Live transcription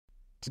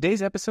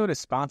Today's episode is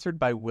sponsored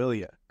by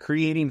Willia,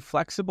 creating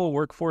flexible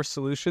workforce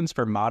solutions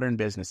for modern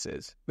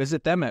businesses.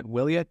 Visit them at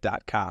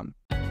willia.com.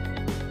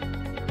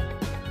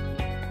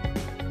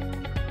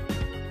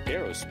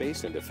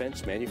 Aerospace and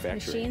defense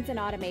manufacturing. Machines and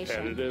automation.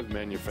 Additive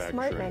manufacturing.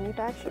 Smart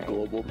manufacturing. The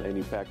global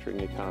manufacturing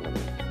economy.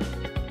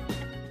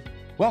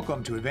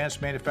 Welcome to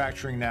Advanced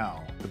Manufacturing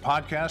Now, the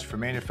podcast for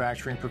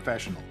manufacturing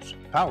professionals,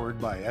 powered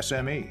by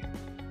SME.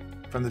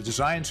 From the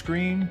design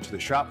screen to the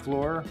shop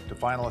floor to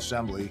final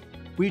assembly,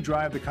 we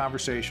drive the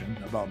conversation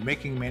about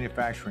making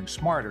manufacturing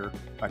smarter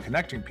by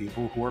connecting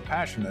people who are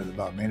passionate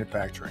about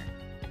manufacturing.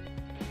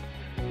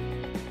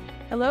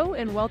 Hello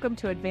and welcome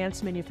to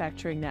Advanced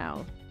Manufacturing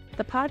Now,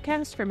 the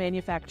podcast for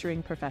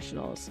manufacturing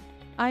professionals.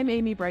 I'm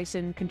Amy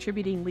Bryson,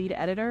 contributing lead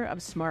editor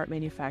of Smart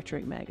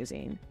Manufacturing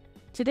magazine.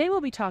 Today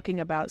we'll be talking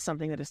about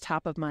something that is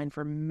top of mind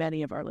for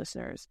many of our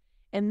listeners,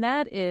 and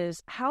that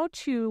is how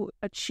to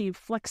achieve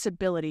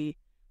flexibility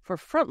for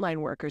frontline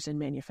workers in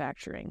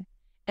manufacturing.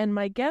 And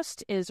my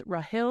guest is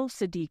Rahil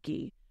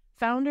Siddiqui,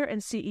 founder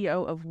and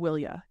CEO of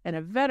Willia, and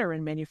a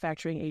veteran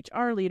manufacturing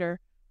HR leader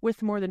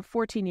with more than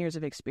 14 years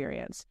of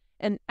experience.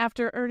 And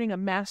after earning a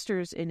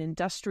master's in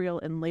industrial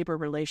and labor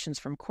relations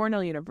from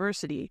Cornell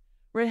University,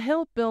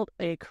 Rahil built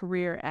a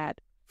career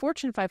at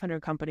Fortune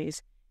 500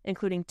 companies,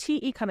 including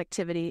TE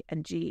Connectivity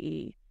and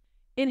GE.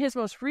 In his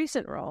most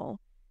recent role,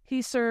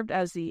 he served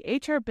as the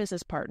HR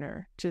business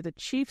partner to the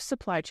chief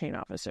supply chain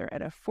officer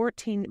at a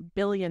 $14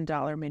 billion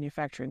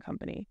manufacturing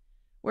company,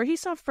 where he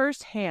saw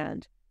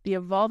firsthand the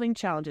evolving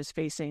challenges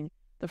facing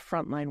the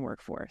frontline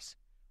workforce.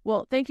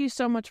 Well, thank you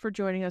so much for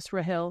joining us,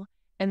 Rahil,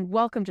 and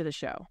welcome to the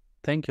show.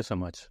 Thank you so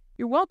much.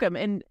 You're welcome.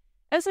 And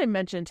as I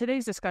mentioned,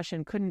 today's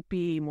discussion couldn't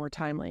be more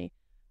timely.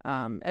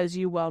 As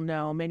you well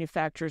know,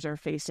 manufacturers are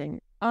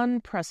facing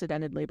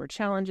unprecedented labor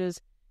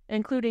challenges,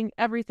 including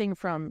everything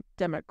from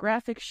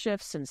demographic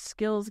shifts and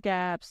skills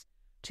gaps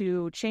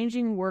to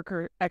changing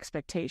worker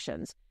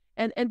expectations.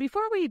 And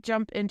before we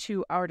jump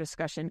into our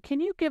discussion, can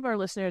you give our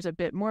listeners a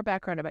bit more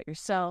background about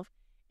yourself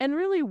and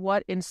really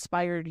what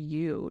inspired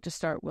you to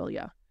start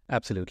Willia?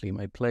 Absolutely.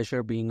 My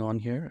pleasure being on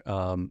here.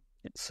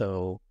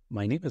 So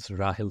my name is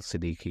Rahil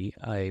Siddiqui.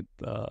 I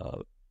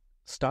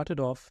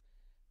started off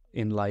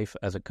in life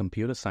as a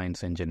computer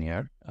science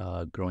engineer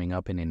growing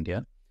up in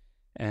India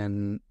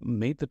and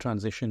made the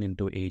transition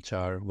into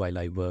HR while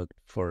I worked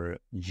for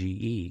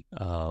GE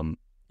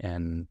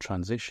and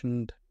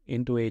transitioned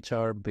into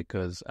HR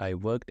because I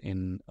worked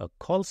in a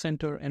call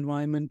center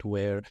environment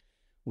where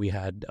we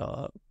had,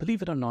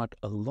 believe it or not,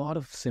 a lot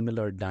of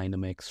similar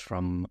dynamics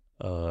from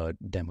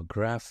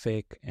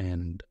demographic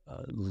and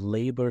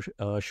labor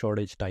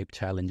shortage type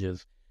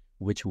challenges,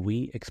 which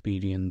we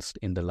experienced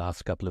in the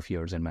last couple of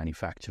years in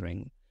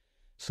manufacturing.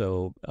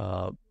 So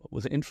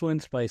was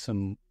influenced by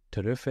some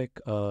terrific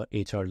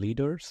HR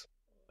leaders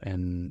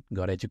and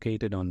got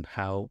educated on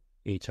how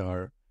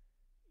HR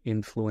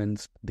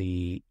influenced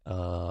the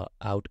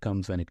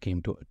outcomes when it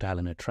came to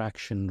talent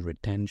attraction,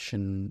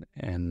 retention,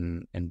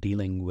 and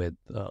dealing with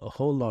a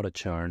whole lot of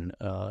churn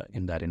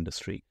in that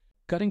industry.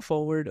 Cutting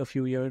forward a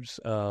few years,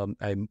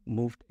 I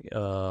moved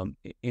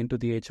into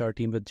the HR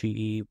team with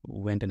GE,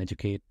 went and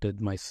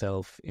educated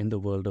myself in the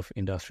world of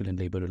industrial and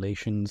labor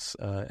relations,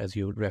 as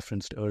you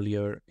referenced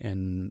earlier,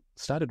 and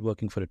started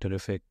working for a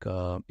terrific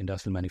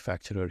industrial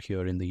manufacturer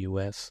here in the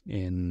U.S.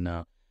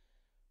 in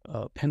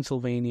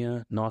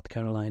Pennsylvania, North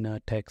Carolina,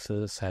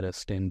 Texas, had a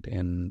stint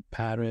in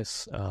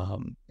Paris,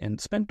 and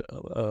spent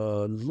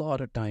a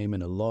lot of time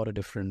in a lot of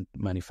different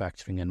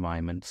manufacturing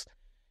environments.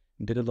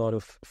 Did a lot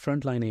of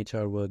frontline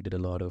HR work, did a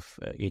lot of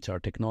HR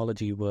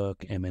technology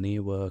work, M&A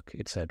work,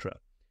 etc.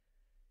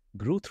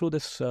 Grew through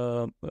this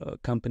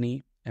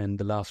company, and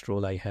the last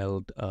role I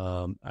held,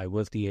 I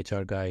was the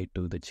HR guy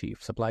to the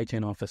chief supply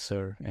chain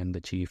officer and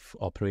the chief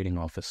operating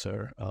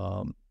officer,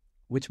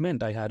 which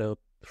meant I had a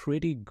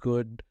pretty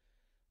good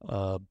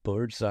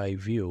bird's eye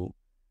view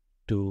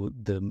to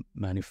the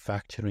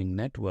manufacturing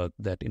network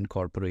that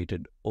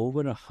incorporated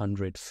over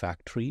 100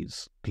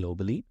 factories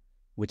globally,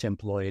 which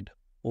employed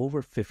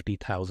over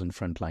 50,000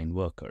 frontline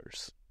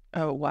workers.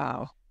 Oh,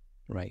 wow.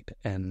 Right.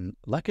 And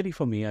luckily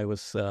for me, I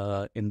was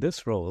in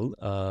this role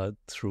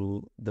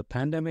through the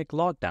pandemic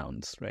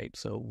lockdowns, right?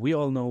 So we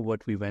all know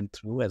what we went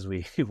through as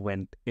we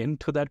went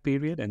into that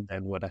period, and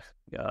then what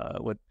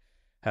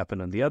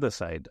happened on the other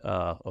side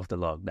of the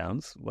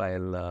lockdowns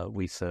while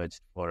we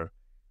searched for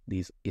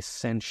these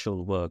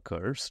essential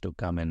workers to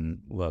come and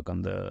work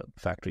on the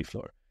factory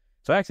floor.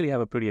 So I actually have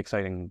a pretty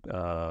exciting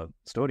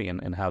story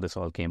and how this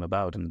all came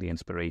about and the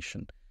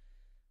inspiration.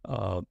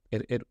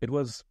 It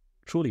was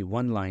truly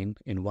one line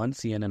in one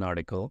CNN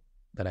article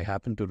that I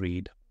happened to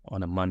read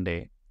on a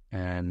Monday,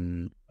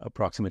 and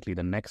approximately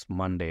the next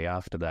Monday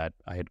after that,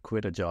 I had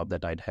quit a job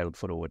that I'd held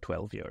for over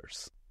 12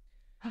 years.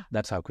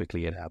 That's how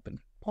quickly it happened.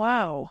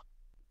 Wow.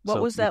 What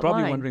So was you're that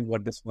probably line? wondering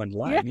what this one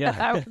line.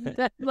 Yeah,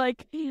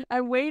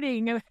 I'm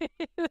waiting, and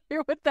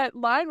what that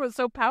line was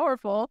so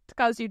powerful to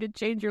cause you to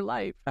change your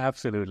life.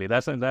 Absolutely.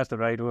 That's the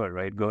right word,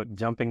 right?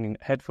 Jumping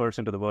headfirst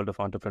into the world of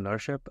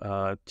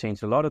entrepreneurship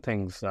changed a lot of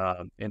things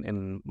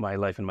in my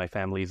life and my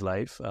family's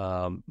life.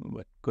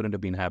 But couldn't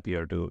have been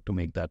happier to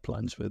make that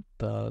plunge with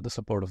the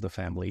support of the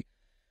family.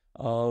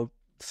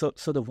 So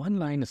the one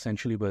line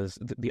essentially was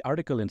the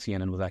article in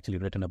CNN was actually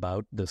written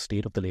about the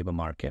state of the labor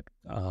market,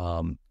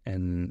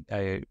 and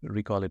I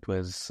recall it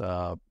was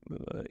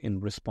in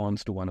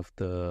response to one of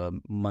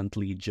the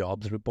monthly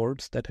jobs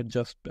reports that had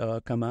just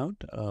come out,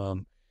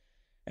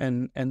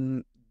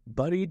 and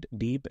buried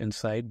deep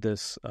inside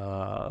this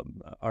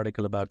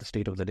article about the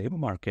state of the labor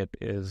market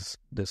is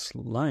this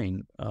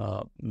line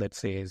that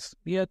says,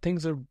 "Yeah,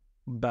 things are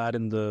bad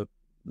in the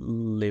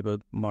labor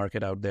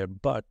market out there,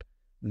 but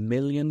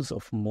millions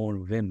of more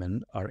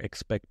women are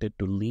expected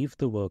to leave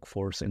the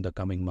workforce in the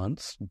coming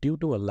months due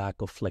to a lack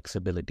of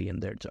flexibility in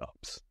their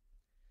jobs."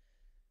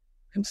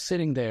 I'm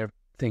sitting there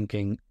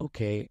thinking,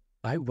 okay,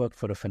 I worked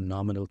for a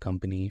phenomenal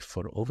company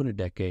for over a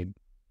decade,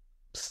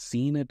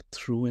 seen it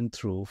through and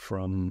through,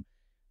 from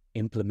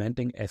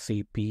implementing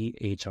SAP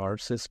HR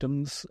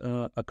systems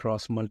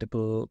across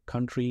multiple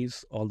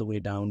countries, all the way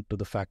down to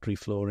the factory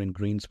floor in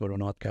Greensboro,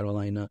 North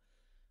Carolina,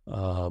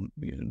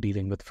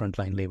 dealing with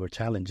frontline labor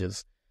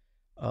challenges.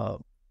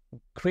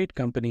 Great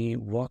company,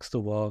 walks the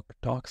walk,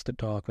 talks the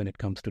talk when it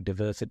comes to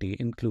diversity,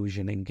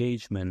 inclusion,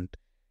 engagement.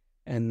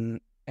 And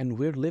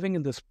we're living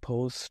in this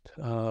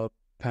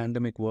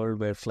post-pandemic world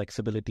where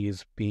flexibility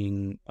is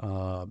being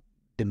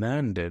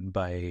demanded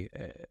by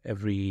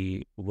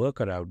every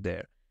worker out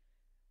there.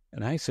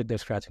 And I sit there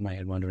scratching my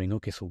head wondering,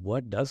 okay, so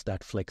what does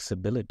that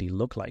flexibility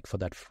look like for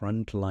that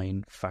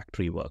frontline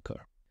factory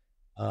worker?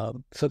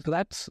 So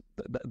that's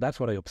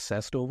what I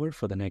obsessed over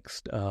for the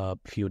next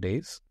few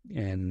days.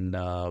 And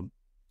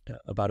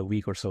about a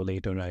week or so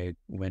later, I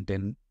went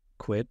in,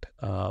 quit,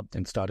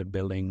 and started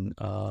building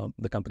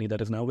the company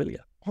that is now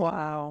Willia.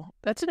 Wow,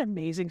 that's an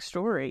amazing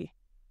story.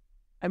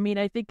 I mean,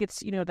 I think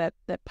it's,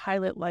 that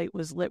pilot light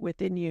was lit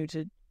within you.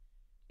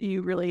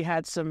 You really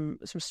had some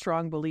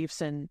strong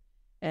beliefs in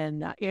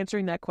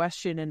answering that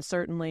question, and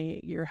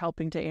certainly you're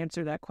helping to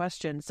answer that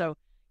question. So,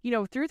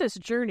 through this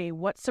journey,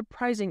 what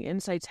surprising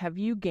insights have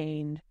you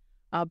gained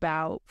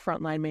about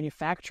frontline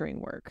manufacturing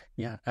work?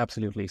 Yeah,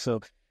 absolutely.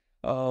 So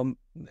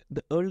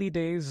the early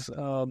days,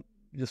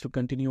 just to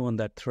continue on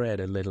that thread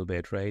a little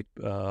bit, right,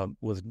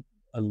 was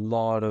a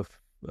lot of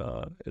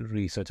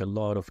research, a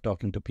lot of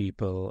talking to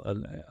people.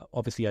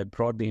 Obviously, I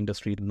brought the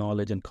industry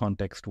knowledge and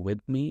context with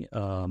me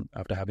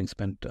after having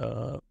spent,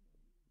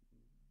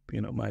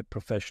 my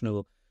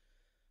professional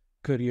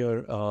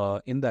career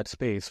in that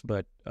space.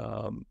 But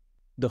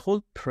the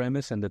whole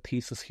premise and the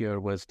thesis here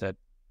was that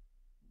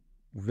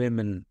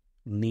women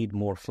need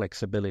more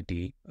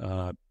flexibility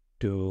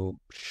to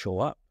show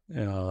up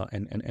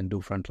and do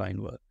frontline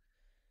work.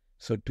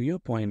 So to your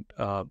point,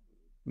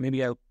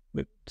 maybe I'll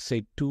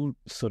say two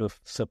sort of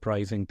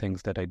surprising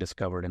things that I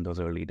discovered in those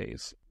early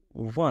days.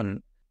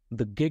 One,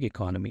 the gig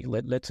economy.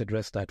 Let's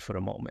address that for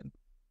a moment.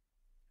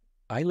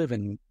 I live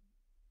in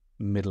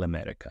Middle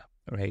America,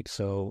 right?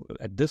 So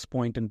at this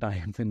point in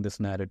time in this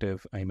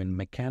narrative, I'm in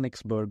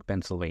Mechanicsburg,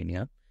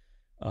 Pennsylvania.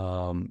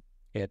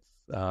 It's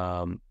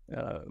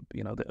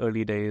the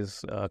early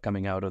days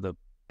coming out of the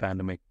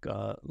pandemic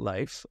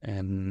life,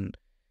 and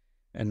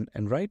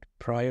right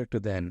prior to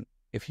then,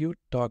 if you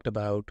talked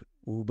about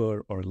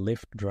Uber or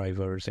Lyft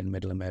drivers in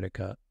Middle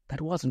America,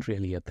 that wasn't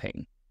really a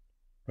thing,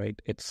 right?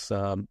 It's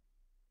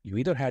you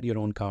either had your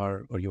own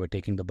car or you were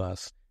taking the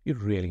bus. You're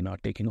really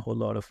not taking a whole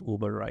lot of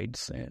Uber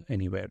rides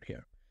anywhere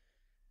here.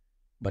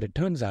 But it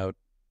turns out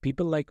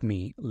people like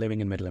me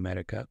living in Middle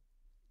America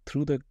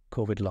through the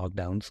COVID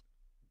lockdowns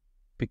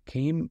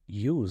became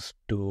used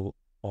to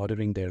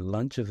ordering their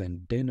lunches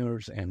and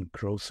dinners and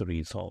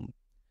groceries home.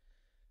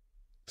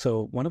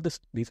 So one of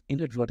these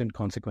inadvertent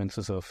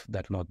consequences of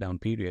that lockdown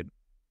period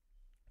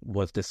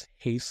was this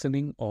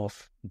hastening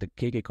of the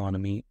gig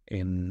economy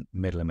in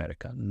Middle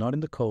America, not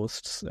in the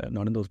coasts,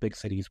 not in those big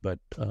cities, but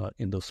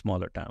in those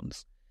smaller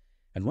towns.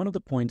 And one of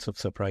the points of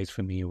surprise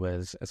for me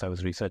was, as I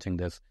was researching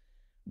this,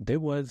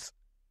 there was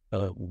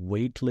a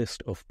wait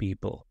list of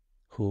people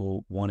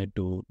who wanted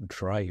to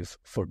drive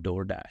for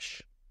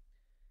DoorDash.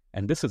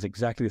 And this is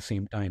exactly the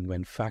same time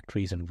when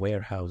factories and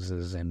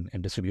warehouses and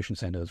distribution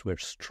centers were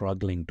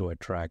struggling to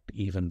attract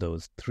even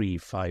those 3,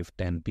 5,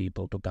 10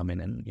 people to come in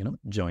and,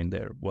 join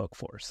their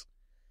workforce.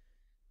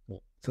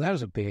 So that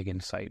was a big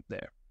insight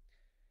there.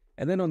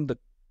 And then on the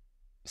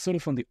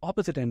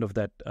opposite end of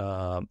that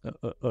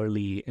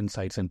early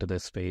insights into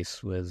this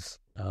space was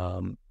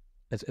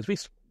as we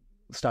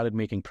started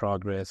making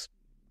progress,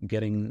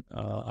 getting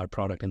our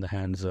product in the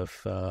hands of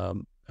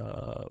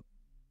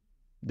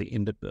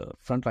the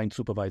frontline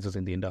supervisors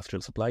in the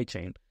industrial supply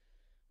chain,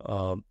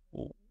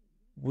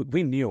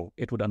 we knew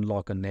it would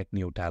unlock a net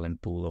new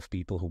talent pool of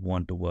people who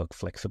want to work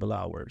flexible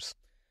hours.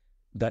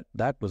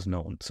 that was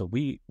known. So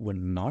we were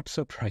not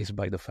surprised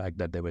by the fact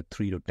that there were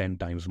 3 to 10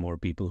 times more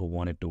people who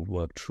wanted to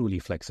work truly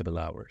flexible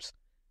hours.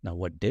 Now,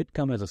 what did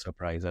come as a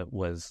surprise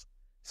was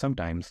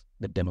sometimes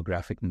the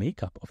demographic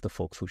makeup of the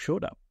folks who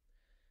showed up.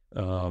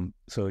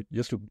 So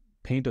just to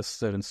paint a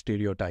certain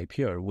stereotype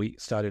here, we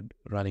started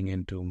running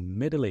into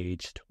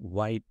middle-aged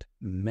white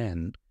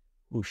men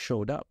who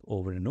showed up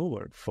over and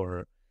over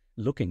for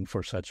looking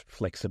for such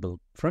flexible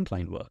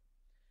frontline work.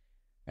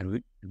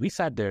 And we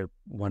sat there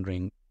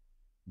wondering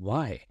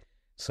why.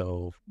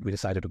 So we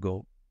decided to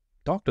go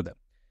talk to them.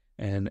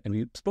 And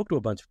we spoke to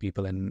a bunch of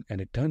people, and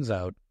it turns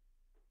out,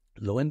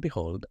 lo and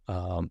behold,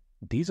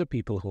 these are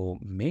people who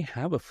may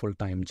have a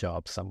full-time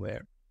job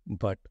somewhere,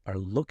 but are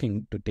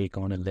looking to take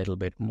on a little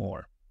bit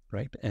more,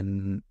 right?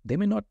 And they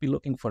may not be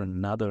looking for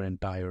another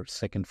entire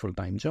second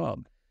full-time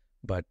job,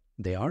 but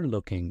they are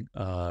looking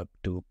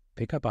to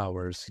pick up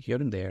hours here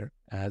and there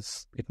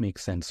as it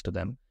makes sense to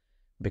them,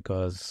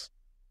 because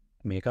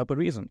make up a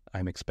reason.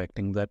 I'm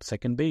expecting that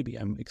second baby.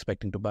 I'm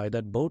expecting to buy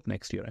that boat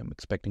next year. I'm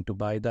expecting to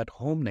buy that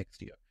home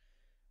next year,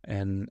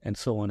 and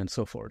so on and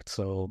so forth.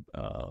 So,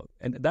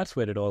 and that's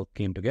where it all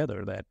came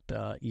together,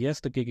 that yes,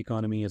 the gig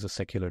economy is a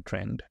secular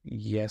trend.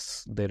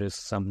 Yes, there is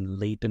some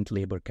latent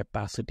labor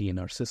capacity in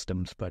our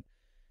systems, but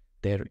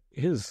there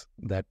is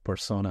that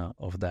persona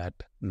of that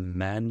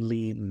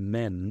manly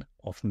men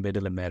of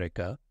middle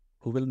America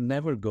who will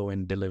never go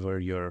and deliver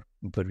your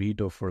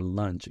burrito for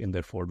lunch in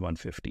their Ford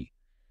 150.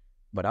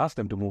 But ask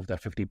them to move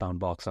that 50-pound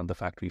box on the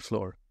factory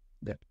floor.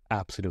 They're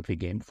absolutely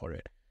game for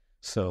it.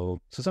 So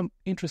some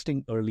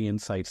interesting early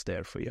insights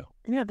there for you.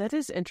 Yeah, that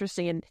is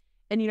interesting.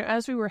 And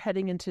as we were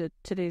heading into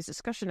today's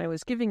discussion, I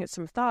was giving it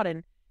some thought.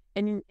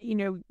 And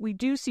we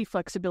do see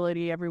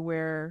flexibility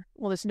everywhere.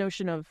 Well, this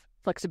notion of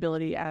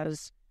flexibility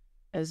as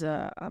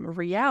a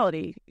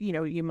reality.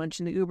 You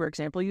mentioned the Uber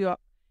example.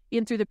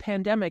 In through the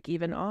pandemic,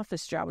 even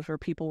office jobs where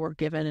people were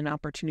given an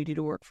opportunity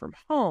to work from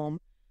home.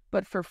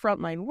 But for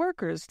frontline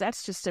workers,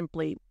 that's just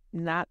simply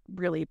not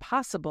really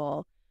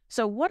possible.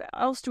 So what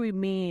else do we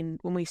mean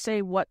when we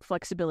say what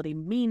flexibility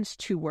means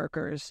to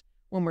workers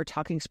when we're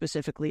talking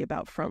specifically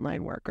about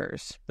frontline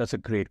workers? That's a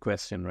great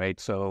question, right?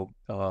 So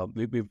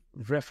we've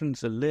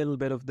referenced a little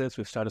bit of this.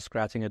 We've started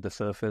scratching at the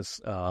surface.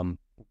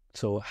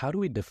 So how do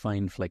we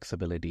define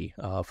flexibility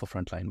for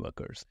frontline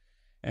workers?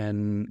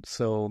 And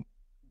so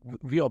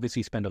we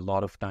obviously spend a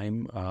lot of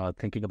time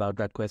thinking about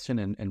that question,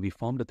 and we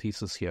formed a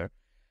thesis here.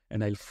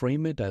 And I'll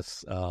frame it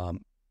as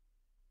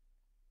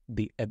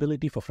the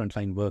ability for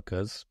frontline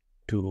workers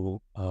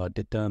to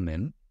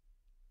determine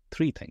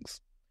 3 things: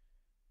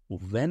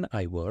 when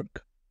I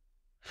work,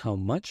 how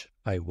much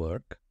I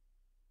work,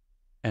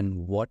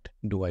 and what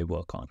do I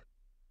work on,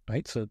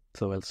 right? So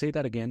I'll say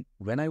that again: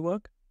 when I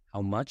work,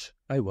 how much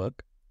I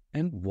work,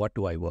 and what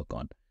do I work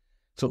on.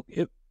 So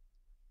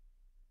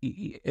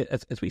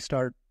as we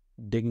start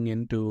digging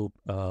into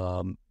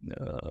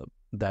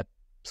that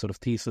sort of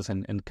thesis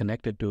and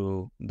connected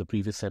to the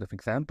previous set of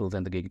examples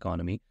and the gig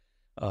economy,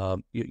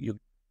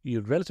 you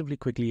relatively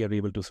quickly are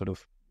able to sort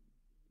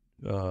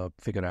of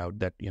figure out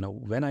that,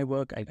 when I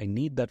work, I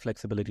need that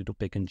flexibility to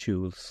pick and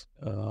choose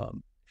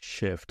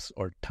shifts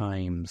or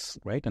times,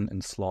 right?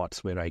 And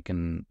slots where I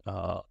can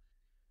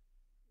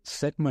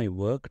set my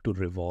work to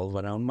revolve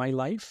around my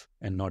life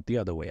and not the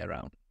other way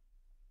around.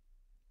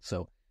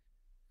 So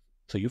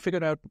you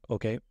figured out,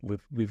 okay,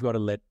 we've got to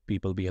let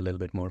people be a little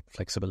bit more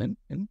flexible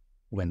in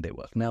when they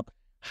work. Now,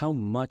 how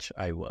much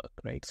I work,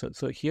 right?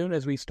 So here,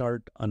 as we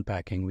start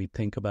unpacking, we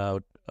think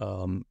about,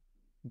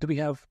 do we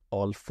have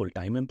all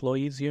full-time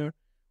employees here?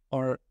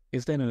 Or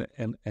is there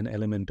an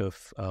element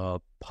of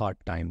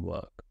part-time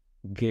work,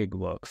 gig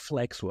work,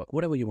 flex work,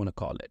 whatever you want to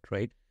call it,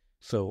 right?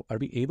 So are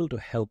we able to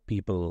help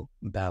people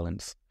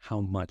balance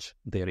how much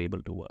they're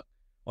able to work?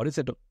 Or is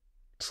it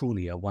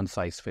truly a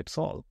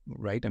one-size-fits-all,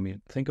 right? I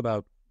mean, think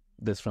about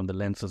this from the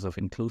lenses of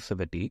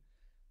inclusivity,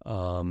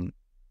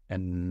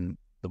 and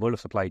the world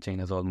of supply chain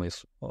has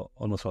almost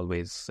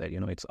always said,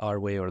 it's our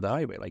way or the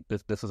highway. Like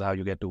this is how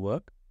you get to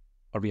work,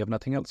 or we have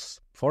nothing else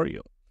for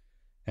you.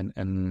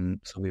 And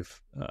so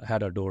we've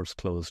had our doors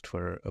closed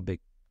for a big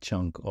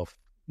chunk of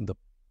the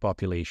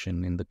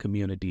population in the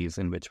communities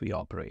in which we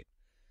operate.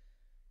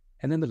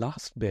 And then the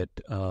last bit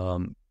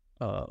of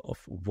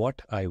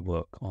what I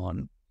work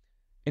on,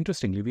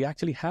 interestingly, we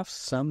actually have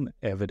some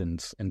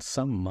evidence and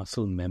some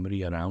muscle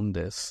memory around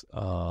this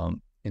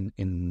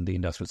in the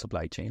industrial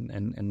supply chain.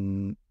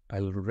 And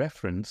I'll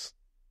reference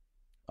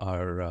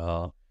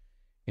our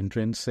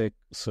intrinsic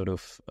sort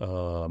of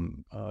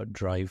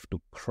drive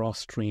to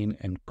cross-train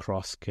and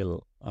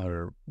cross-skill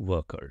our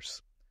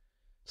workers.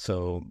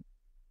 So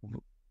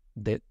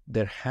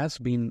there has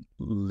been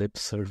lip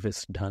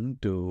service done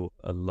to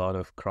a lot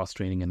of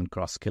cross-training and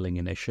cross-skilling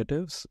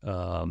initiatives,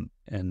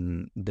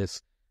 and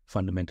this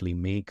fundamentally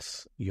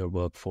makes your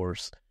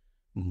workforce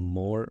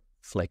more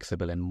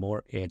flexible and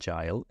more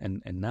agile.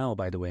 And now,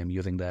 by the way, I'm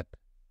using that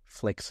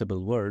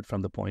flexible word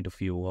from the point of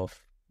view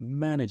of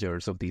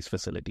managers of these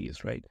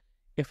facilities, right?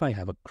 If I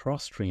have a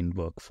cross-trained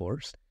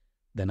workforce,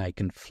 then I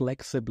can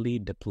flexibly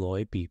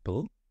deploy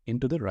people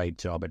into the right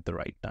job at the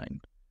right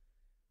time.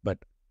 But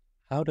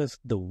how does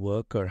the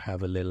worker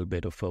have a little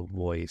bit of a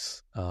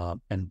voice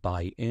and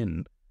buy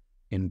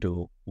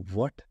into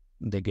what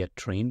they get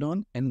trained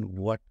on and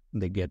what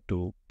they get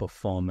to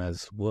perform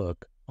as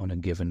work on a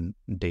given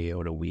day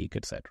or a week,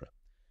 etc.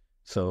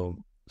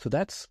 So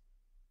that's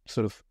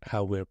sort of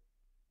how we're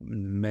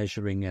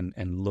measuring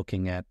and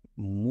looking at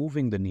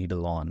moving the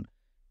needle on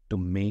to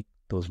make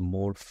those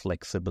more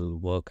flexible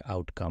work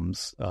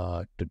outcomes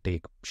to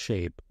take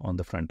shape on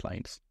the front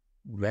lines.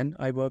 When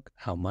I work,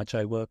 how much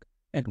I work,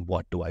 and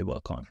what do I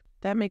work on?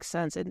 That makes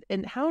sense.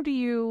 And how do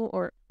you,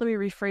 or let me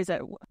rephrase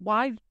that,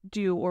 why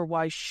do or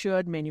why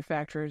should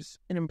manufacturers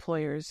and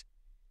employers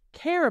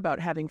care about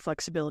having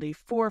flexibility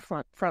for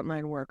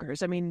frontline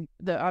workers? I mean,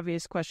 the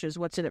obvious question is,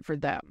 what's in it for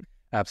them?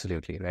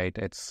 Absolutely, right?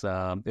 It's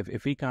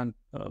if we can't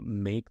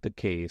make the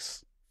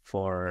case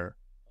for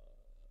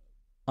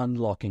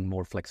unlocking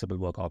more flexible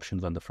work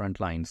options on the front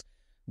lines,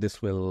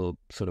 this will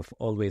sort of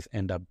always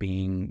end up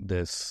being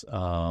this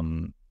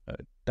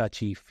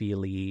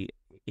touchy-feely,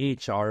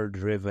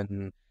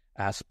 HR-driven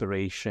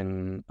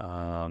aspiration,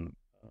 and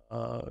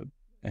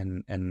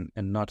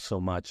not so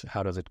much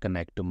how does it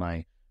connect to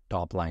my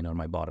top line or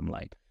my bottom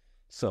line.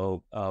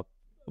 So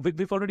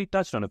we've already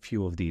touched on a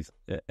few of these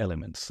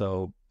elements.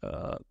 So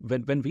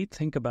when we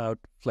think about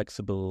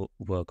flexible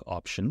work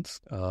options,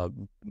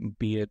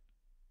 be it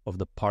of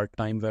the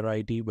part-time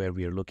variety, where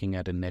we are looking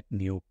at a net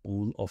new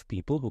pool of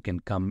people who can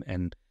come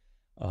and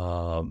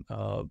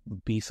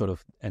be sort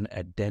of an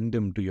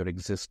addendum to your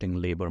existing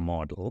labor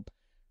model.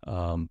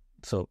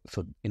 So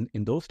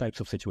in those types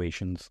of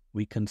situations,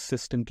 we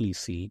consistently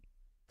see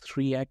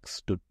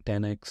 3x to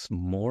 10x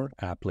more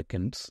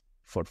applicants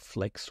for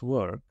flex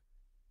work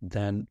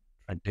than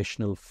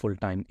additional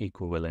full-time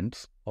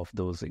equivalents of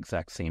those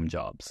exact same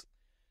jobs.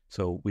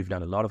 So we've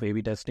done a lot of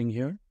A/B testing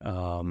here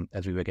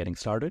as we were getting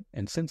started.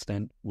 And since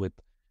then, with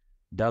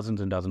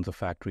dozens and dozens of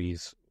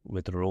factories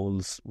with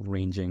roles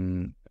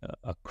ranging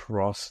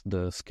across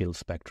the skill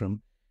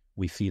spectrum,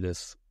 we see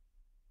this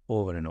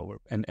over and over.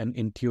 And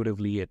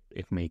intuitively,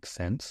 it makes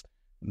sense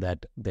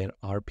that there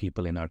are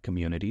people in our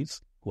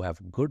communities who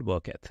have good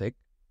work ethic,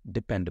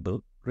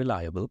 dependable,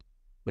 reliable,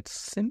 but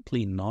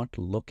simply not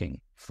looking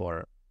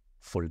for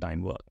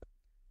full-time work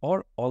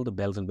or all the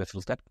bells and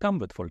whistles that come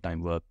with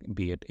full-time work,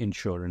 be it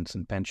insurance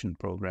and pension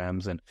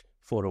programs and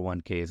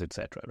 401ks,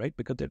 etc., right?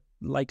 Because they're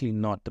likely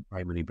not the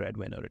primary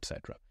breadwinner,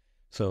 etc.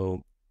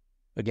 So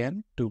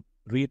again, to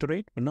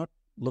reiterate, we're not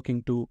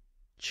looking to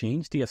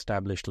change the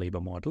established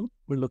labor model.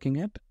 We're looking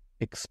at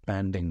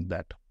expanding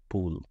that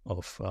pool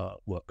of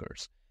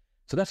workers.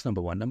 So that's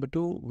number one. Number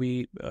two,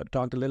 we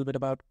talked a little bit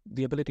about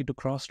the ability to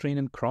cross-train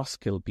and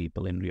cross-skill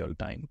people in real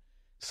time.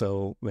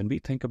 So when we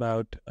think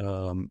about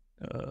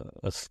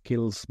a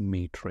skills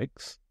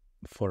matrix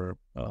for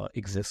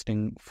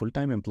existing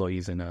full-time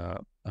employees in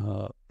a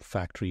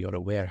factory or a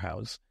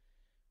warehouse,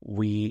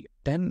 we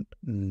tend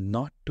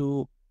not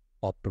to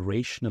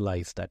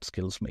operationalize that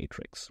skills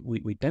matrix.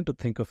 We tend to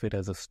think of it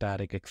as a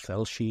static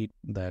Excel sheet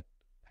that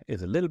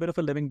is a little bit of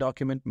a living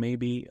document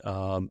maybe,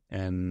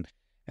 and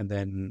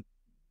then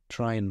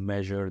try and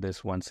measure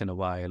this once in a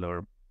while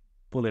or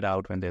pull it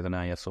out when there's an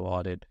ISO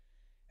audit.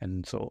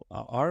 And so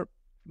our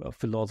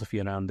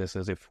philosophy around this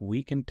is if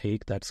we can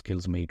take that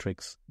skills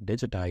matrix,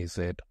 digitize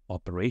it,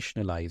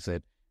 operationalize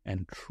it,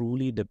 and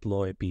truly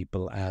deploy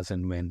people as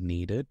and when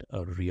needed,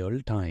 real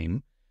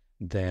time,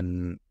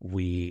 then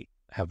we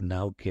have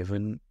now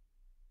given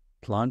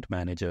plant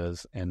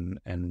managers and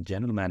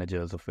general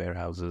managers of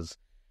warehouses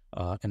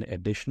an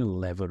additional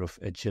level of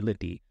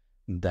agility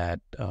that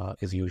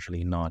is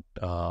usually not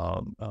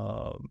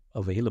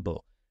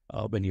available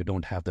when you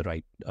don't have the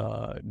right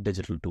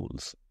digital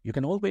tools. You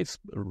can always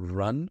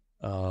run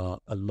a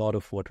lot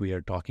of what we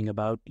are talking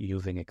about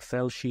using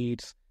Excel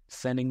sheets,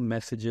 sending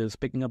messages,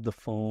 picking up the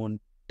phone,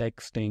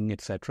 texting,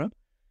 etc.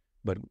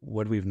 But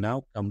what we've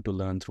now come to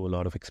learn through a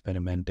lot of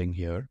experimenting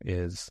here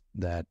is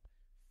that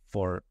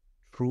for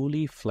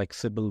truly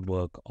flexible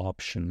work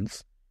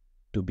options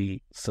to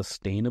be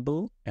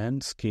sustainable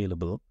and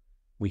scalable,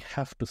 we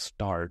have to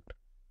start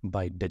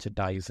by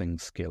digitizing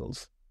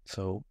skills.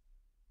 So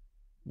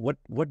what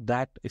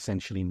that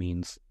essentially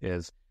means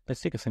is,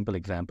 let's take a simple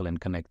example and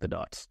connect the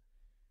dots.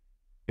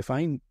 If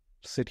I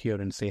sit here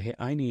and say, hey,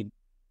 I need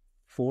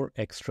 4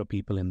 extra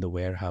people in the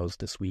warehouse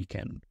this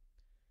weekend,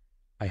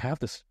 I have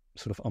this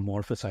sort of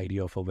amorphous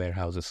idea of a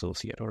warehouse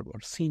associate or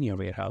senior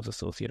warehouse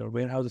associate or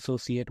warehouse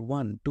associate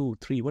 1, 2,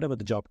 3, whatever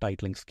the job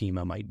titling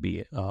schema might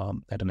be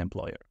at an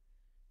employer,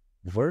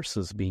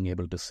 versus being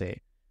able to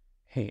say,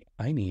 hey,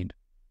 I need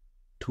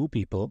 2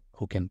 people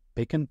who can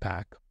pick and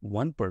pack,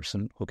 1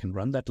 person who can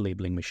run that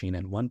labeling machine,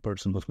 and 1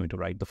 person who's going to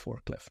ride the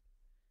forklift.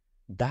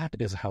 That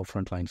is how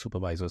frontline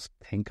supervisors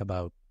think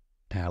about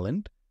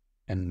talent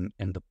and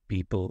the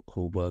people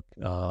who work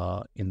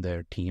in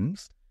their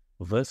teams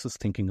versus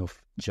thinking of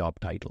job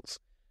titles.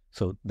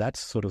 So that's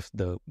sort of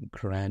the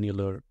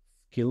granular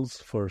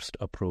skills-first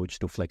approach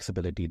to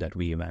flexibility that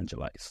we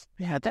evangelize.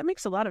 Yeah, that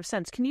makes a lot of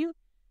sense. Can you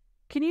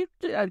Can you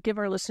give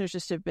our listeners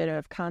just a bit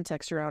of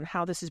context around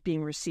how this is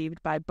being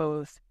received by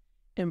both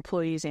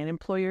employees and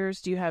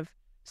employers? Do you have,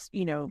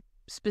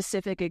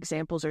 specific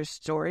examples or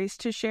stories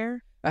to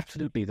share?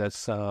 Absolutely. There's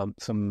some,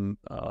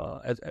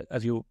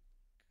 as you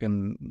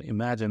can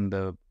imagine,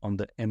 on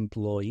the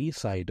employee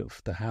side of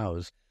the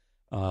house,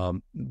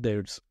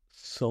 there's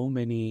so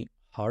many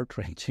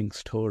heart-wrenching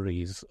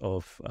stories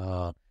of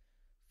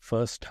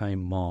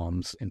first-time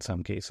moms in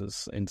some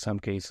cases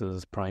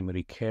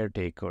primary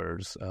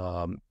caretakers,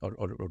 or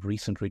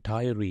recent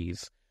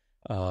retirees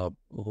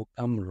who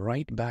come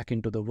right back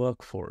into the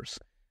workforce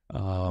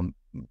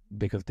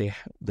because they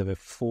were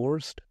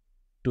forced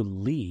to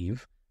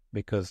leave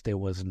because there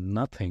was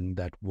nothing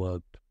that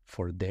worked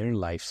for their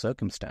life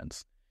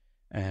circumstance.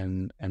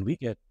 And we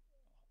get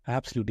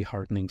absolutely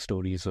heartening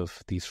stories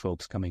of these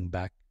folks coming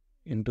back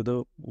into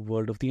the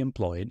world of the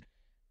employed,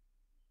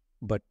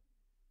 but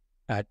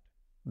at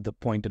the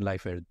point in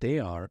life where they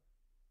are,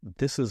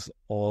 this is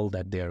all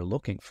that they are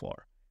looking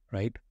for,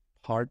 right?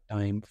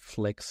 Part-time,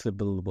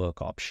 flexible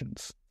work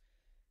options.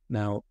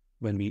 Now,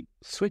 when we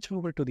switch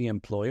over to the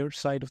employer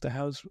side of the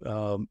house,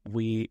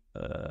 we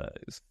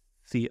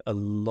see a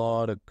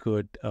lot of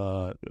good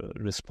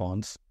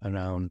response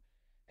around,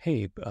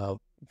 hey,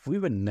 we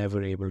were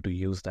never able to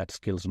use that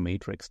skills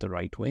matrix the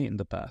right way in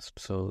the past.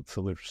 So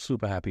we're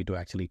super happy to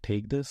actually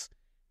take this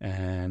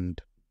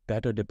and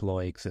better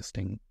deploy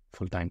existing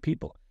full-time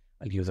people.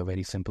 I'll use a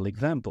very simple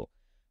example.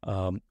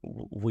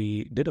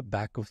 We did a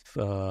back of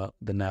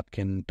the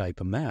napkin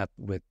type of math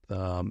with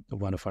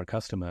one of our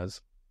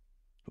customers.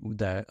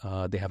 That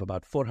they have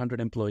about 400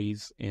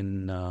 employees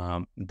in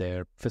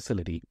their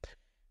facility,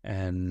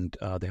 and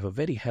they have a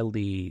very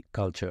healthy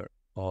culture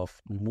of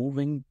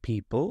moving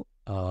people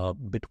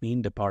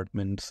between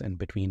departments and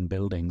between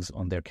buildings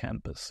on their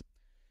campus.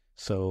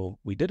 So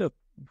we did a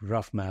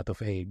rough math of,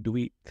 hey, do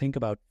we think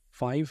about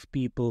 5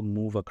 people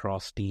move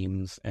across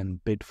teams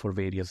and bid for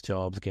various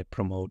jobs, get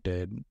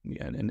promoted,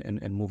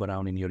 and move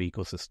around in your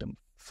ecosystem?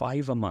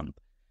 5 a month.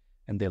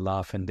 And they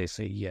laugh and they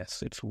say,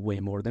 yes, it's way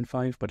more than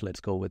 5, but let's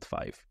go with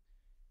 5.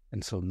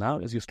 And so now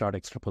as you start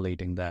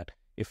extrapolating that,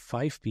 if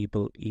 5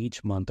 people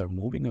each month are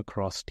moving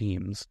across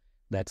teams,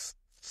 that's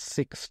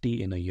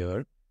 60 in a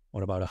year,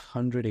 or about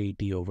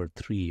 180 over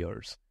 3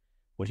 years.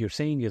 What you're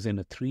saying is in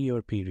a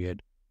 3-year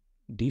period,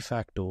 de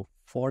facto,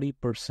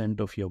 40%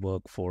 of your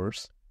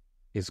workforce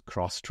is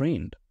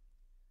cross-trained.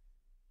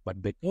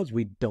 But because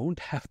we don't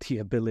have the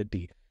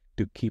ability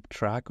to keep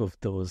track of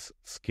those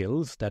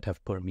skills that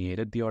have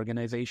permeated the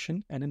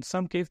organization, and in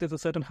some cases, there's a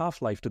certain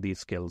half-life to these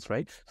skills,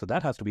 right? So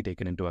that has to be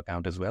taken into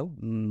account as well,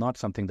 not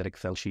something that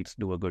Excel sheets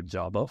do a good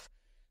job of.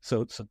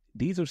 So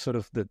these are sort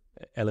of the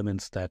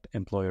elements that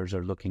employers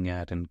are looking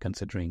at and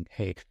considering,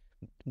 hey,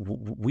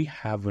 we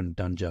haven't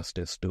done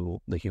justice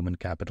to the human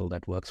capital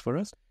that works for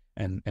us,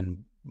 and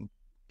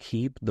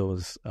keep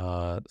those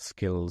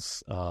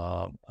skills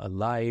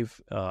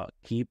alive,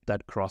 keep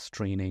that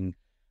cross-training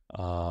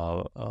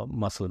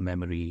muscle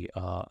memory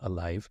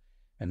alive.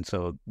 And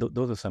so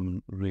those are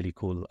some really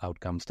cool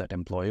outcomes that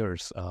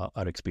employers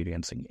are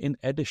experiencing, in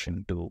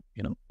addition to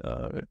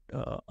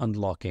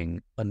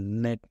unlocking a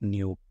net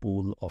new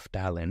pool of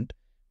talent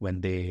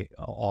when they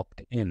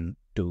opt in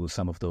to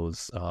some of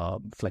those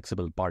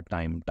flexible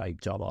part-time type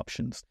job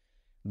options.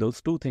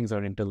 Those two things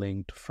are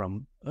interlinked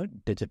from a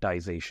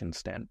digitization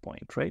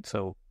standpoint, right?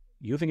 So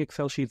using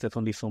Excel sheets, there's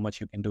only so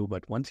much you can do,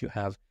 but once you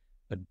have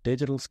a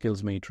digital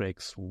skills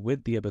matrix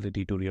with the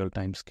ability to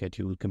real-time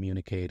schedule,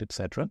 communicate,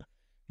 etc.,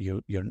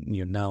 you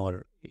now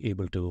are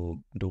able to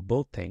do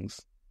both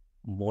things: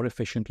 more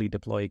efficiently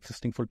deploy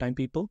existing full-time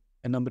people,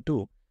 and number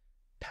 2,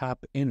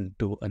 tap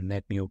into a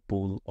net new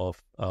pool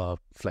of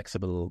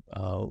flexible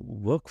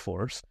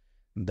workforce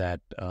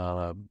that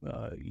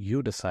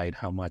you decide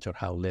how much or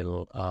how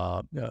little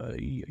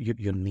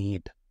you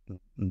need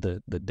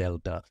the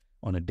delta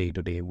on a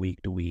day-to-day,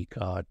 week-to-week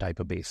type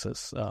of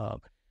basis.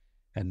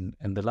 And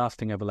the last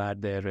thing I will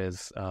add there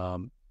is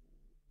some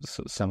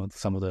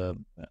of the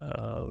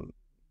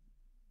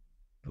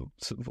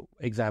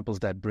examples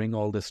that bring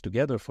all this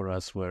together for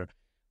us were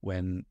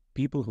when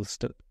people who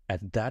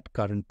at that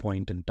current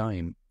point in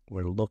time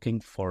were looking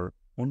for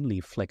only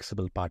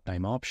flexible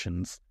part-time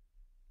options.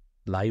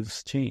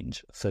 Lives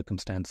change,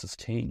 circumstances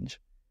change,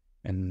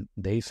 and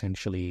they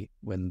essentially,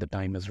 when the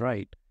time is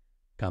right,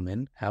 come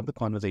in, have the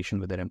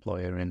conversation with their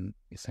employer, and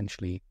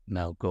essentially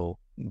now go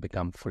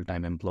become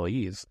full-time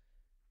employees,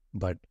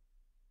 but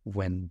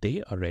when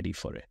they are ready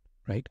for it,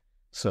 right?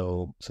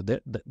 So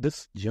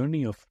this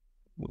journey of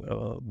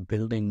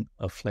building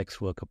a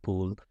flex worker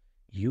pool,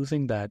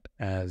 using that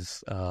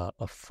as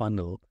a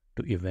funnel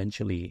to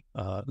eventually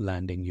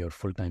landing your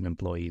full-time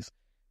employees,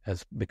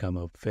 has become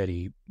a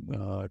very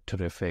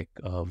terrific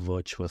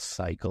virtuous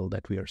cycle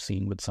that we are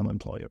seeing with some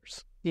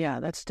employers. Yeah,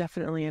 that's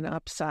definitely an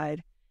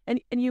upside. And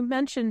you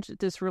mentioned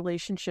this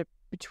relationship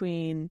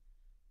between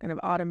kind of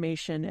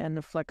automation and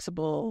the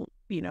flexible,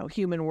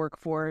 human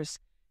workforce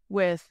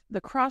with the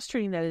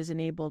cross-training that is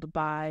enabled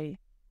by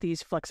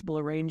these flexible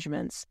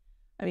arrangements.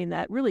 I mean,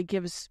 that really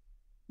gives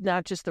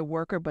not just the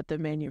worker, but the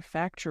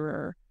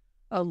manufacturer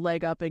a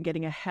leg up and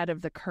getting ahead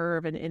of the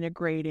curve and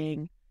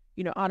integrating,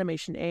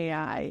 automation,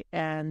 AI,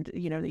 and,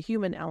 the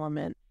human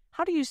element.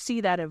 How do you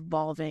see that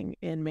evolving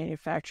in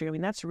manufacturing? I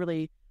mean, that's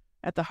really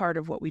at the heart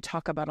of what we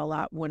talk about a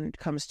lot when it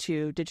comes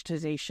to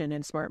digitization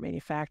and smart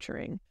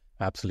manufacturing.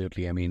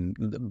 Absolutely. I mean,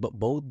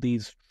 both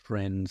these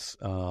trends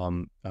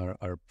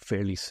are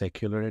fairly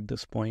secular at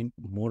this point.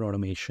 More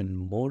automation,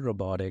 more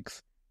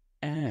robotics,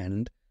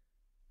 and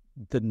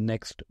the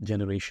next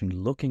generation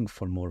looking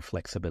for more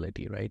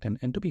flexibility, right?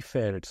 And to be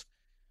fair, it's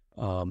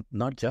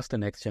not just the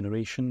next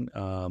generation.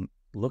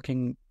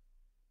 Looking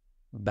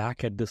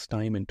back at this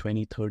time in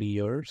 20, 30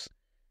 years,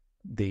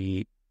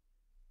 the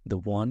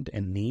want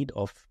and need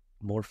of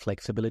more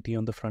flexibility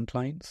on the front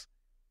lines,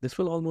 this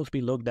will almost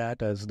be looked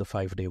at as the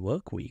 5-day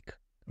work week,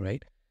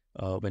 right?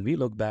 When we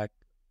look back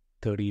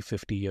 30,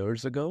 50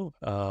 years ago,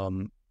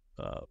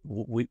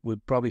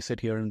 we'd probably sit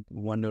here and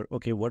wonder,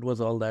 okay, what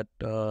was all that,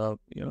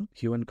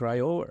 hue and cry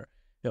over?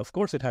 Yeah, of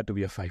course, it had to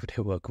be a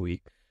 5-day work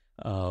week.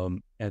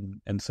 And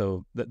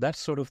so that's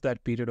sort of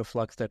that period of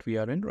flux that we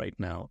are in right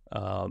now.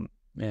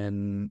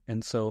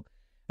 And so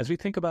as we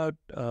think about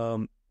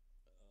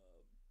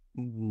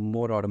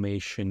more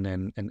automation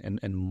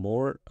and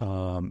more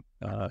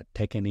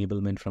tech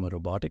enablement from a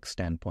robotics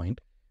standpoint,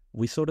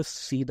 we sort of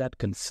see that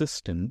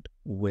consistent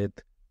with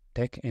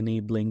tech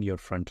enabling your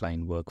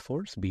frontline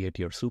workforce, be it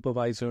your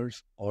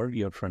supervisors or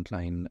your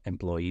frontline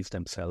employees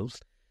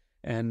themselves,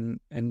 and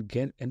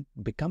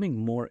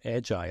becoming more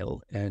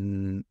agile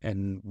and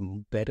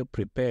better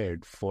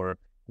prepared for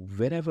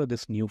wherever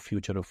this new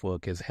future of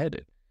work is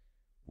headed.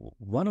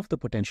 One of the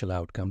potential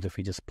outcomes, if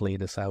we just play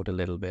this out a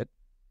little bit,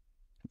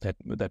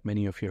 that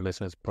many of your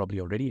listeners probably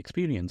already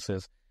experience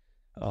is,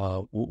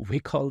 we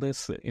call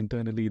this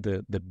internally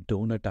the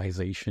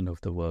donutization of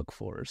the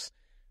workforce,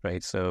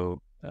 right?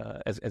 So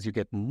as you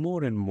get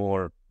more and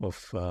more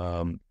of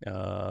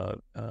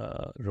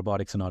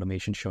robotics and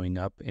automation showing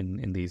up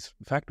in these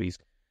factories,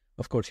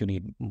 of course you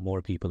need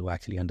more people who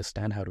actually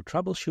understand how to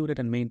troubleshoot it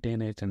and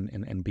maintain it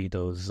and be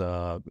those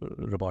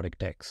robotic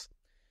techs.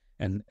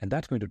 And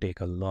that's going to take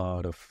a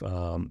lot of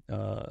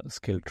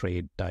skilled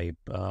trade type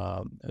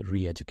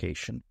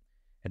re-education.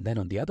 And then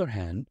on the other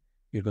hand,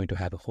 you're going to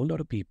have a whole lot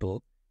of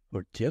people who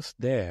are just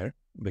there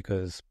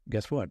because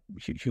guess what?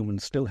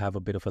 Humans still have a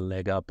bit of a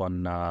leg up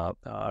on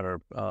our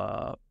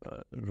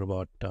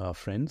robot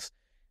friends.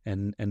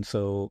 And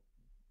so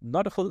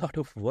not a whole lot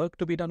of work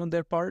to be done on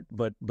their part,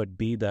 but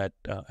be that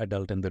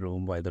adult in the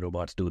room while the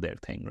robots do their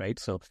thing, right?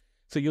 So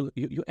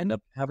you end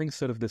up having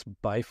sort of this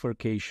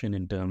bifurcation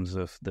in terms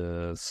of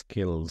the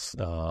skills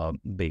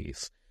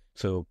base.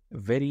 So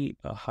very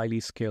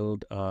highly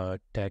skilled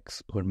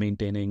techs who are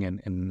maintaining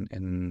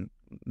and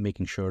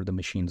making sure the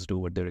machines do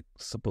what they're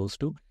supposed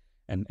to,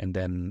 and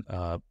then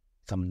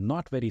some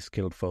not very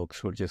skilled folks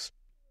who are just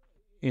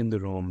in the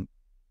room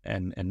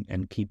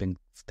and keeping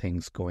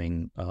things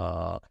going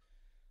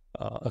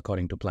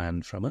according to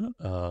plan from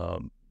a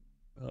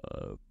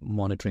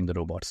monitoring the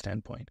robot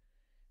standpoint.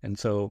 And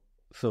so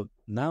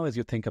now as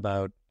you think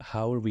about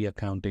how are we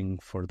accounting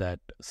for that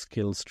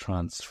skills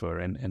transfer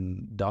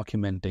and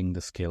documenting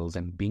the skills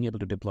and being able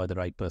to deploy the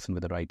right person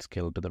with the right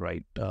skill to the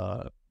right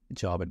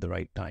job at the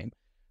right time,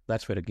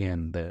 that's where,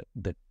 again,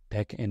 the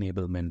tech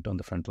enablement on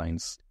the front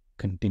lines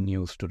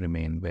continues to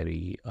remain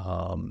very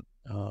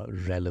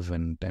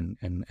relevant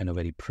and a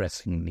very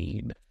pressing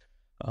need.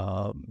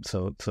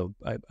 So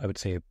I would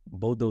say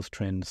both those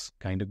trends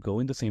kind of go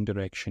in the same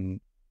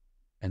direction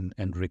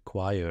and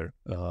require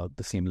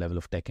the same level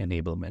of tech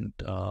enablement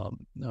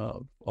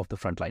of the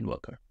frontline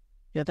worker.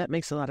 Yeah, that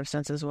makes a lot of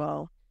sense as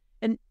well.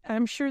 And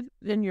I'm sure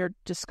in your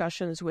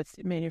discussions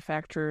with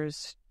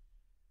manufacturers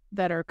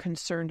that are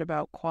concerned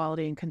about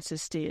quality and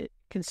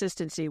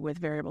consistency with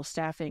variable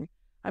staffing,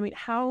 I mean,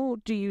 how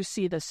do you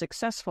see the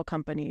successful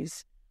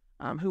companies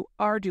who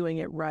are doing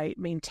it right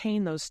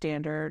maintain those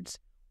standards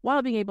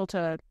while being able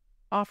to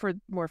offer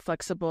more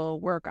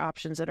flexible work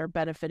options that are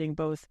benefiting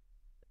both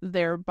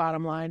their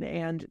bottom line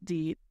and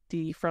the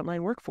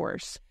frontline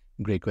workforce?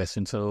 Great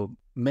question. So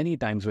many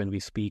times when we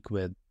speak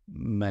with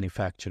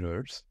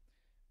manufacturers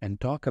and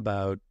talk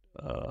about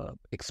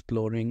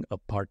exploring a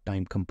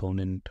part-time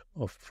component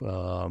of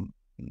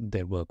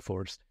their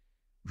workforce,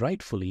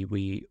 rightfully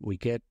we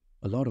get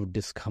a lot of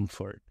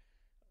discomfort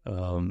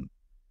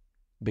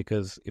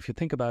because if you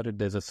think about it,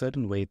 there's a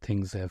certain way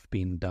things have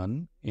been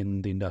done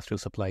in the industrial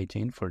supply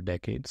chain for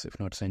decades, if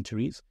not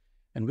centuries.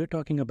 And we're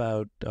talking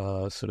about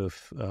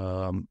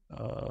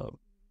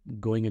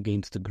going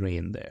against the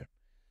grain there.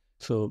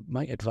 So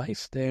my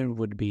advice there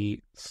would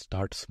be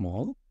start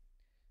small,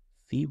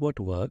 see what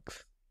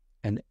works,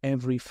 and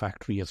every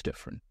factory is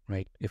different,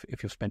 right? If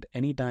you've spent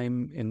any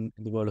time in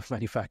the world of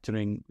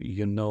manufacturing,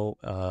 you know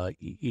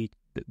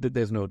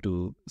there's no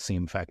two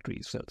same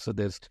factories. So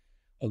there's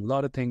a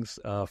lot of things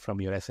from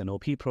your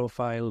SNOP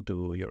profile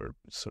to your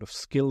sort of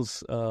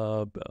skills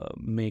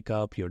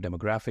makeup, your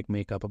demographic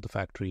makeup of the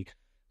factory,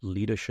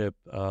 leadership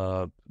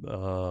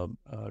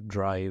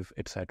drive,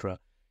 etc.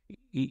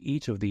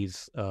 Each of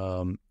these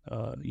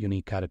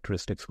unique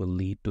characteristics will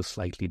lead to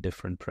slightly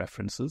different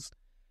preferences.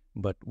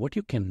 But what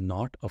you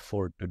cannot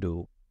afford to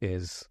do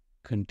is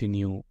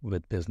continue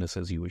with business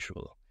as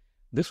usual.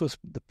 This was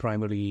the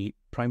primary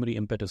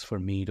impetus for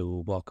me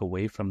to walk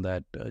away from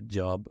that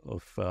job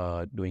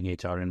of doing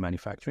HR in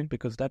manufacturing,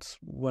 because that's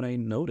when I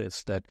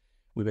noticed that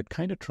we were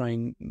kind of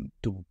trying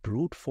to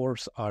brute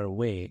force our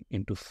way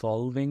into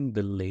solving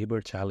the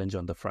labor challenge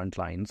on the front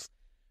lines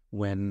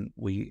when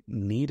we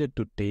needed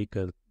to take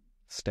a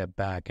step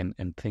back and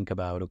think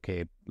about,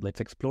 okay, let's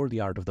explore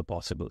the art of the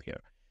possible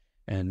here.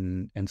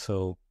 And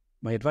so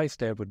my advice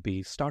there would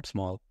be start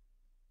small,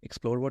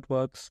 explore what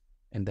works,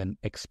 and then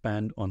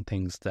expand on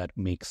things that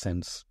make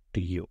sense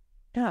to you.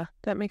 Yeah,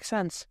 that makes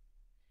sense.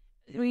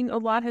 I mean, a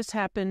lot has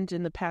happened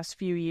in the past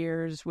few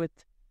years with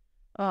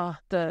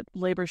the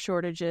labor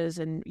shortages,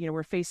 and,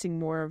 we're facing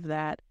more of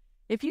that.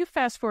 If you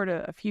fast forward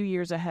a few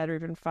years ahead or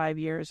even 5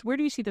 years, where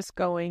do you see this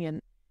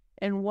going,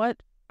 and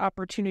what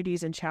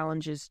opportunities and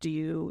challenges do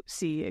you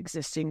see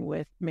existing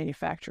with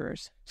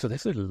manufacturers? So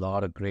there's a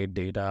lot of great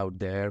data out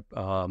there.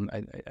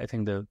 I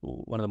think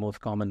one of the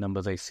most common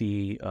numbers I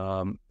see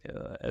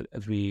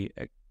as we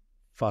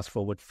fast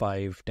forward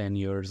 5-10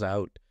 years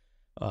out,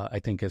 I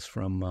think is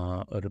from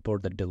a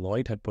report that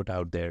Deloitte had put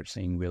out there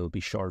saying we'll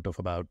be short of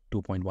about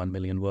 2.1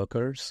 million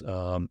workers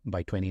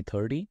by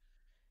 2030.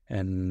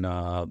 And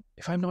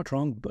if I'm not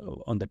wrong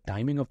on the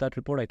timing of that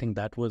report, I think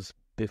that was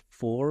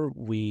before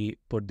we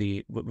put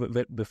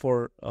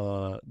before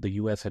the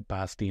U.S. had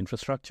passed the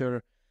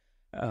Infrastructure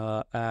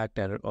Act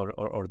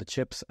or the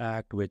CHIPS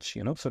Act, which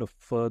sort of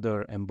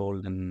further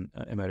emboldened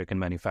American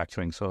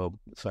manufacturing. So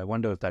I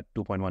wonder if that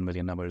 2.1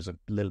 million number is a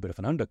little bit of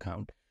an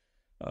undercount.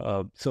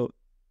 So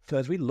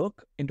as we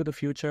look into the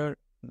future,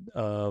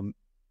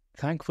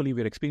 thankfully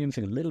we're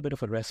experiencing a little bit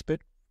of a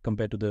respite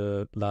compared to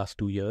the last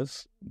 2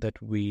 years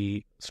that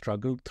we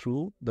struggled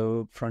through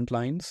the front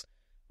lines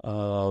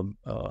from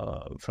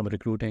a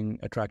recruiting,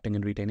 attracting,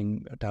 and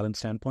retaining talent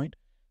standpoint.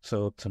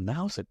 So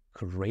now's a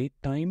great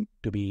time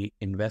to be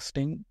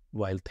investing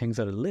while things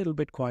are a little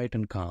bit quiet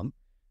and calm.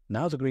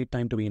 Now's a great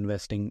time to be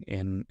investing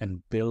in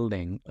and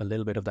building a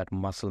little bit of that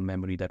muscle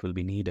memory that will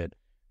be needed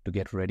to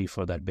get ready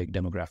for that big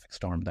demographic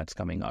storm that's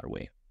coming our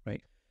way,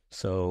 right?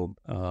 So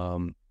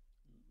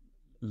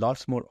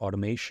lots more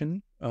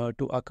automation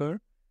to occur.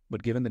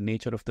 But given the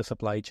nature of the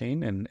supply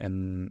chain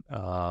and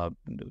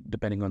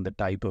depending on the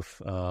type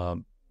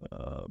of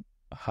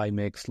high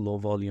mix, low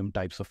volume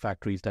types of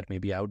factories that may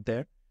be out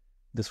there,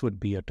 this would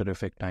be a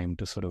terrific time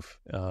to sort of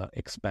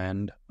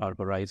expand our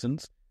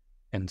horizons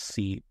and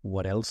see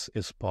what else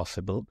is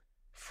possible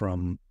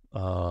from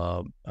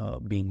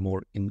being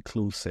more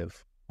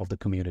inclusive of the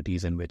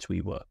communities in which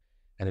we work.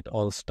 And it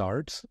all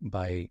starts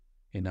by,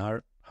 in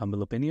our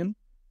humble opinion,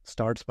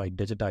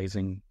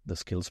 digitizing the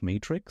skills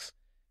matrix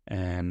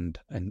and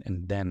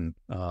then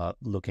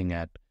looking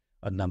at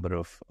a number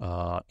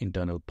of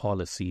internal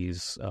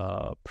policies,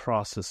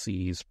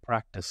 processes,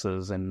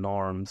 practices, and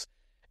norms,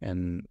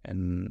 and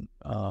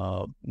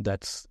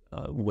that's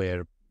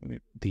where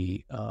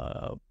the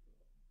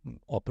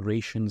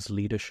operations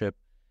leadership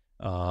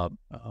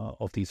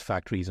of these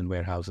factories and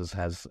warehouses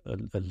has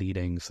a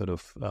leading sort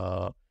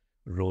of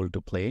role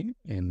to play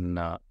in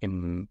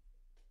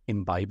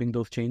imbibing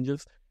those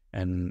changes.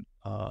 And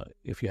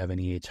if you have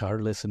any HR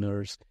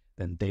listeners,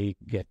 then they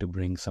get to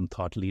bring some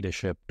thought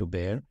leadership to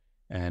bear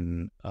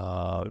and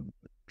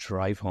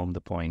drive home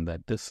the point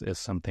that this is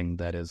something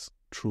that is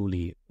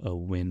truly a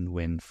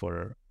win-win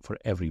for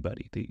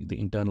everybody, the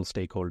internal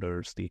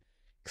stakeholders, the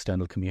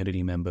external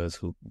community members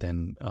who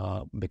then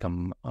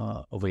become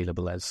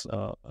available as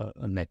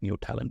a net new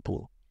talent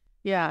pool.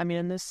 Yeah, I mean,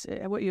 in this,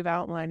 what you've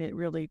outlined, it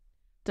really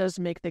does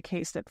make the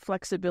case that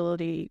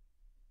flexibility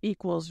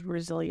equals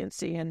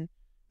resiliency. And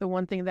the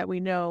one thing that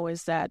we know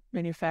is that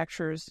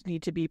manufacturers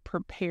need to be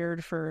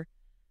prepared for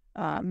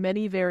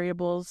many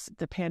variables.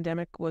 The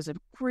pandemic was a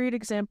great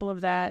example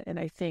of that. And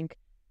I think,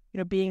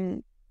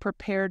 being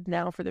prepared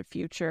now for the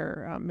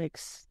future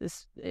makes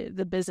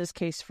the business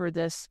case for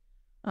this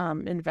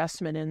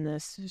investment in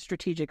this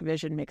strategic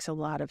vision makes a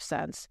lot of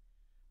sense.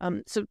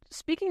 So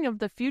speaking of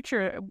the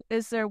future,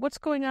 what's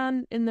going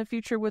on in the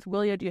future with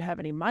Willia? Do you have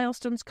any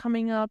milestones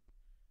coming up?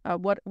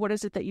 What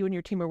is it that you and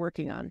your team are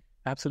working on?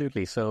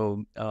 Absolutely.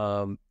 So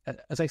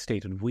as I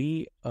stated,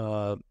 we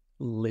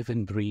live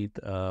and breathe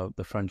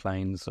the front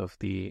lines of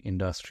the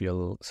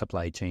industrial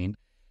supply chain.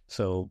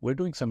 So we're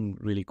doing some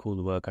really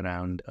cool work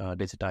around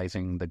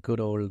digitizing the good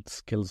old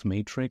skills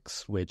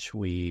matrix, which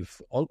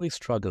we've always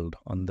struggled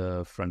on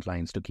the front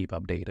lines to keep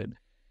updated.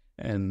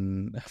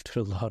 And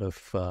after a lot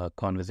of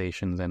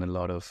conversations and a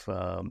lot of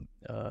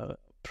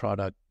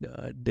product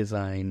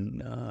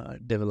design,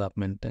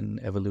 development, and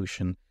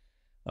evolution,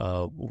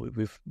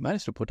 we've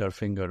managed to put our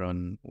finger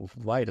on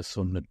why it is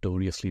so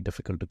notoriously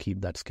difficult to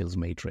keep that skills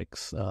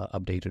matrix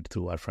updated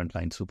through our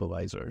frontline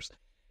supervisors.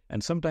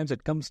 And sometimes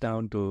it comes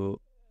down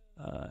to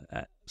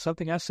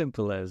something as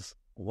simple as,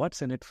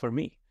 what's in it for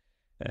me?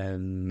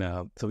 And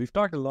so we've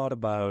talked a lot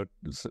about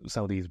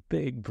some of these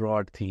big,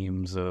 broad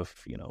themes of,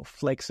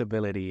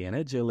 flexibility and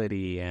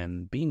agility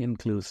and being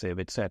inclusive,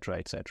 et cetera,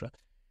 et cetera.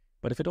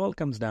 But if it all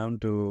comes down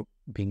to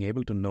being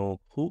able to know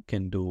who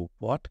can do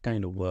what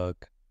kind of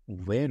work,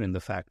 where in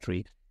the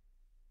factory,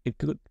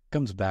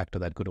 comes back to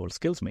that good old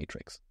skills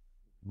matrix.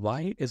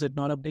 Why is it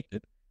not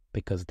updated?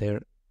 Because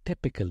there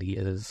typically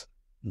is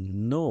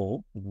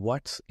no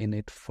what's in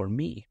it for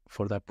me,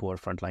 for that poor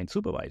frontline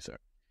supervisor,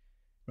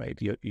 right?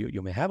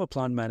 You may have a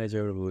plant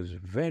manager who is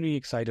very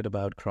excited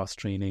about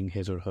cross-training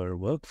his or her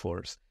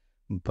workforce,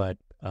 but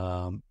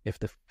if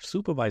the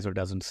supervisor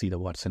doesn't see the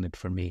what's in it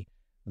for me,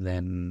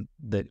 then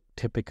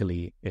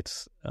typically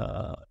it's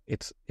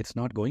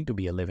not going to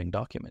be a living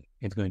document.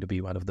 It's going to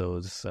be one of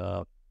those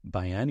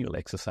biannual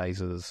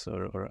exercises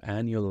or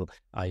annual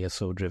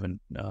ISO-driven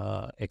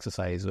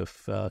exercise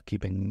of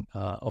keeping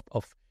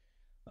of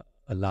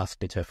a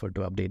last-ditch effort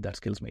to update that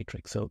skills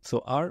matrix.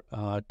 So our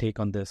take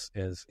on this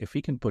is, if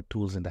we can put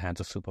tools in the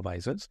hands of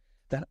supervisors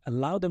that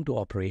allow them to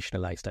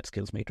operationalize that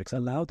skills matrix,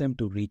 allow them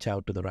to reach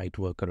out to the right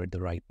worker at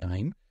the right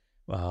time,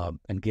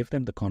 and give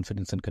them the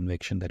confidence and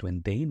conviction that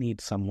when they need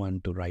someone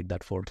to ride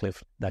that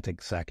forklift, that's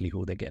exactly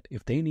who they get.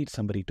 If they need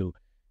somebody to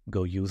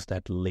go use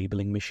that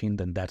labeling machine,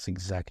 then that's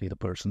exactly the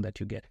person that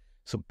you get.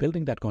 So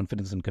building that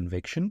confidence and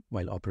conviction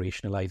while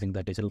operationalizing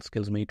that digital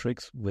skills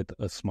matrix with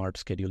a smart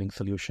scheduling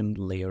solution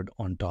layered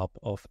on top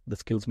of the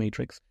skills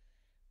matrix,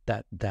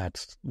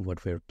 that's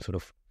what we're sort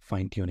of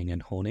fine-tuning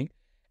and honing.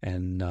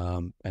 And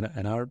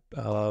our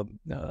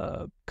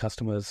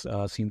customers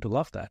seem to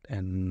love that.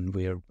 And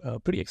we're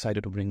pretty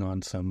excited to bring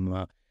on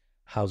some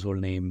household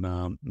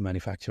name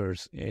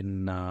manufacturers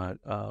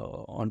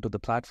onto the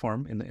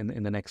platform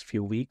in the next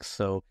few weeks.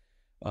 So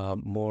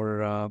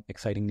more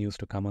exciting news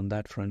to come on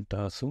that front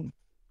soon.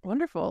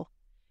 Wonderful.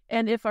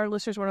 And if our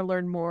listeners want to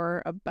learn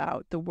more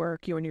about the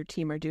work you and your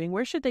team are doing,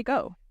 where should they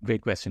go?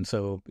 Great question.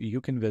 So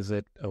you can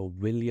visit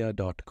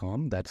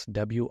wilya.com. That's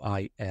WILYA.com.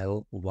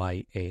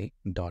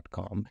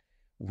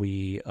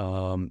 We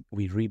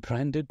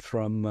rebranded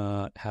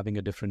from having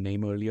a different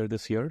name earlier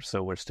this year,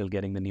 so we're still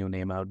getting the new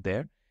name out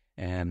there.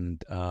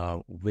 And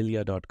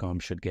wilya.com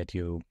should get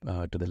you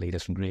to the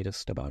latest and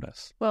greatest about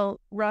us.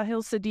 Well,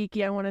 Rahil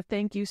Siddiqui, I want to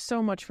thank you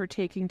so much for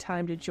taking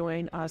time to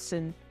join us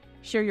and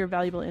share your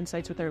valuable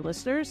insights with our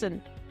listeners.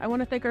 And I want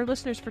to thank our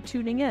listeners for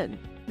tuning in.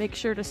 Make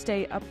sure to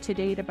stay up to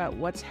date about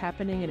what's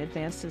happening in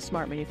advanced and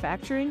smart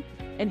manufacturing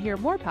and hear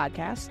more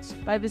podcasts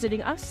by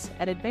visiting us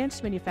at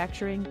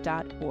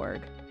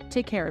advancedmanufacturing.org.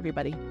 Take care,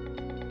 everybody.